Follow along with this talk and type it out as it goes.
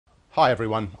Hi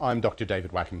everyone, I'm Dr.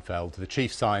 David Wackenfeld, the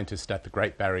Chief Scientist at the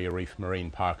Great Barrier Reef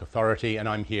Marine Park Authority, and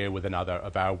I'm here with another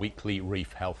of our weekly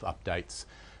reef health updates.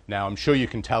 Now, I'm sure you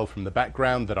can tell from the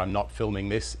background that I'm not filming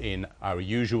this in our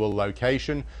usual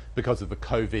location because of the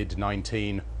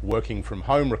COVID-19 working from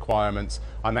home requirements.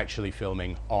 I'm actually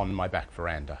filming on my back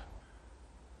veranda.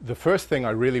 The first thing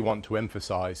I really want to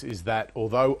emphasize is that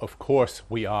although, of course,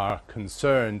 we are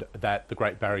concerned that the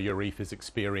Great Barrier Reef is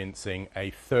experiencing a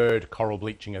third coral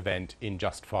bleaching event in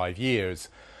just 5 years,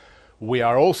 we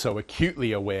are also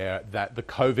acutely aware that the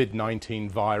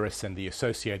COVID-19 virus and the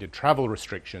associated travel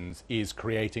restrictions is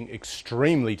creating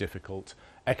extremely difficult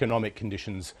economic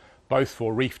conditions, both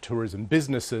for reef tourism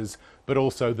businesses, but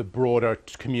also the broader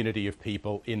community of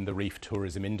people in the reef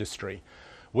tourism industry.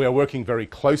 We are working very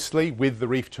closely with the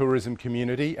reef tourism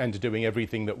community and doing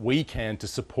everything that we can to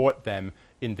support them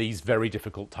in these very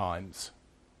difficult times.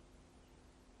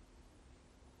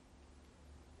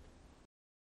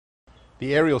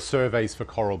 The aerial surveys for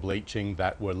coral bleaching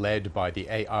that were led by the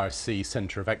ARC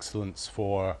Centre of Excellence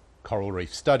for Coral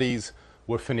Reef Studies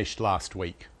were finished last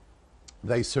week.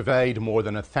 They surveyed more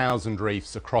than 1,000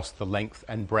 reefs across the length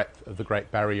and breadth of the Great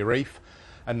Barrier Reef,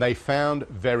 and they found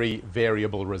very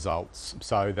variable results.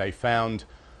 So they found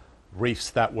reefs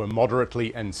that were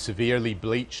moderately and severely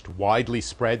bleached, widely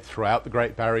spread throughout the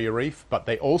Great Barrier Reef, but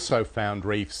they also found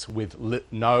reefs with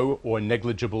no or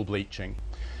negligible bleaching.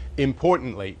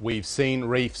 Importantly, we've seen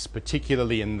reefs,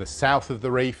 particularly in the south of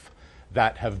the reef,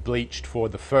 that have bleached for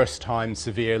the first time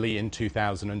severely in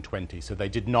 2020. So they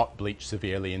did not bleach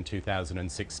severely in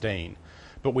 2016.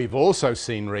 But we've also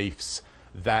seen reefs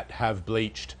that have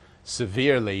bleached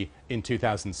severely in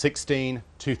 2016,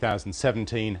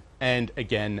 2017, and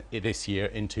again this year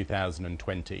in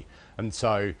 2020. And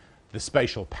so the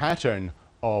spatial pattern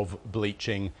of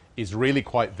bleaching is really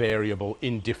quite variable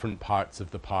in different parts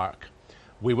of the park.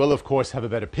 We will, of course, have a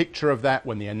better picture of that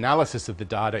when the analysis of the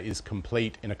data is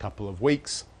complete in a couple of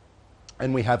weeks,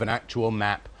 and we have an actual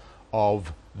map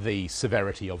of the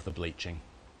severity of the bleaching.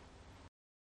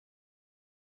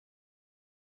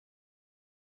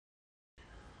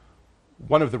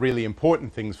 One of the really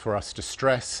important things for us to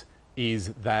stress is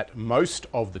that most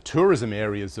of the tourism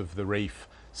areas of the reef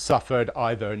suffered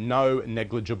either no,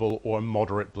 negligible, or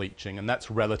moderate bleaching, and that's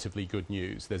relatively good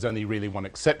news. There's only really one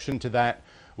exception to that,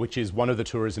 which is one of the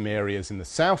tourism areas in the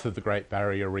south of the Great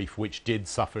Barrier Reef, which did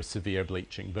suffer severe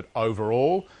bleaching. But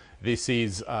overall, this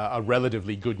is a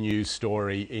relatively good news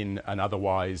story in an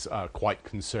otherwise quite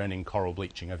concerning coral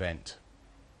bleaching event.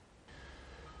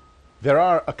 There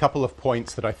are a couple of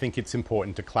points that I think it's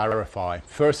important to clarify.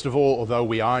 First of all, although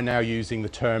we are now using the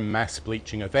term mass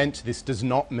bleaching event, this does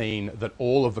not mean that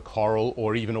all of the coral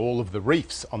or even all of the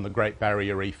reefs on the Great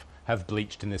Barrier Reef have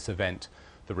bleached in this event.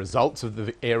 The results of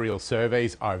the aerial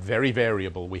surveys are very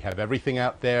variable. We have everything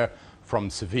out there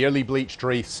from severely bleached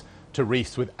reefs to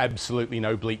reefs with absolutely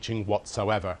no bleaching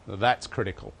whatsoever. That's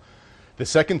critical. The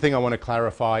second thing I want to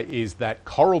clarify is that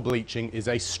coral bleaching is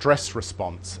a stress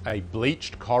response. A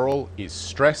bleached coral is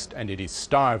stressed and it is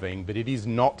starving, but it is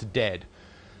not dead.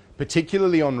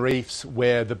 Particularly on reefs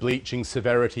where the bleaching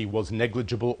severity was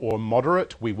negligible or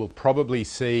moderate, we will probably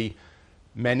see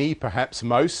many, perhaps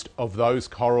most, of those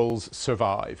corals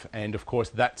survive. And of course,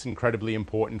 that's incredibly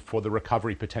important for the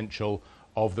recovery potential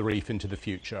of the reef into the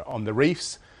future. On the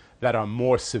reefs that are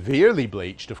more severely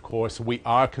bleached, of course, we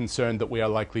are concerned that we are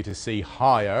likely to see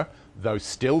higher, though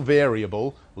still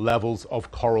variable, levels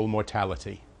of coral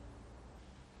mortality.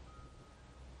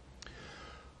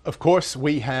 Of course,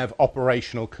 we have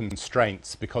operational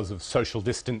constraints because of social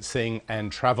distancing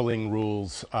and traveling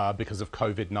rules because of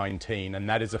COVID-19, and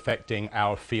that is affecting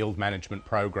our field management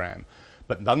program.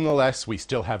 But nonetheless, we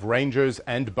still have rangers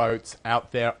and boats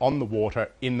out there on the water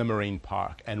in the marine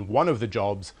park, and one of the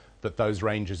jobs that those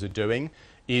rangers are doing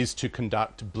is to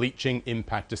conduct bleaching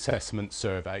impact assessment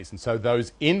surveys. And so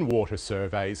those in-water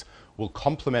surveys will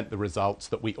complement the results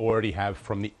that we already have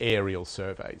from the aerial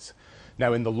surveys.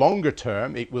 Now, in the longer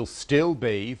term, it will still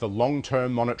be the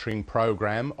long-term monitoring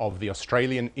program of the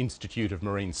Australian Institute of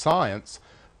Marine Science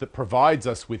that provides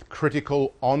us with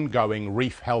critical ongoing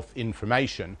reef health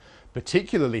information,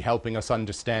 particularly helping us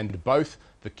understand both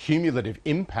the cumulative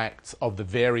impacts of the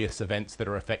various events that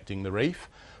are affecting the reef,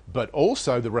 but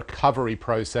also the recovery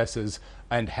processes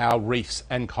and how reefs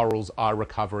and corals are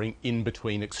recovering in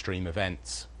between extreme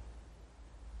events.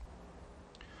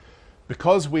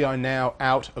 Because we are now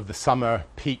out of the summer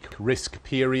peak risk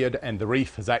period and the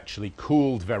reef has actually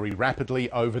cooled very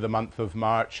rapidly over the month of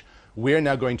March, we're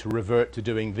now going to revert to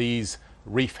doing these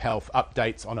reef health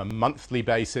updates on a monthly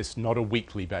basis, not a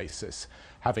weekly basis.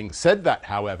 Having said that,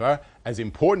 however, as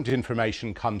important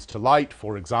information comes to light,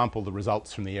 for example, the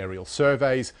results from the aerial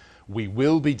surveys, we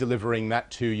will be delivering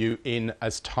that to you in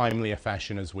as timely a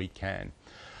fashion as we can.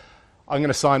 I'm going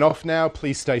to sign off now.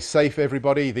 Please stay safe,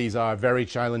 everybody. These are very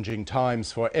challenging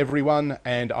times for everyone,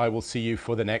 and I will see you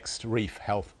for the next Reef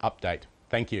Health Update.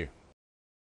 Thank you.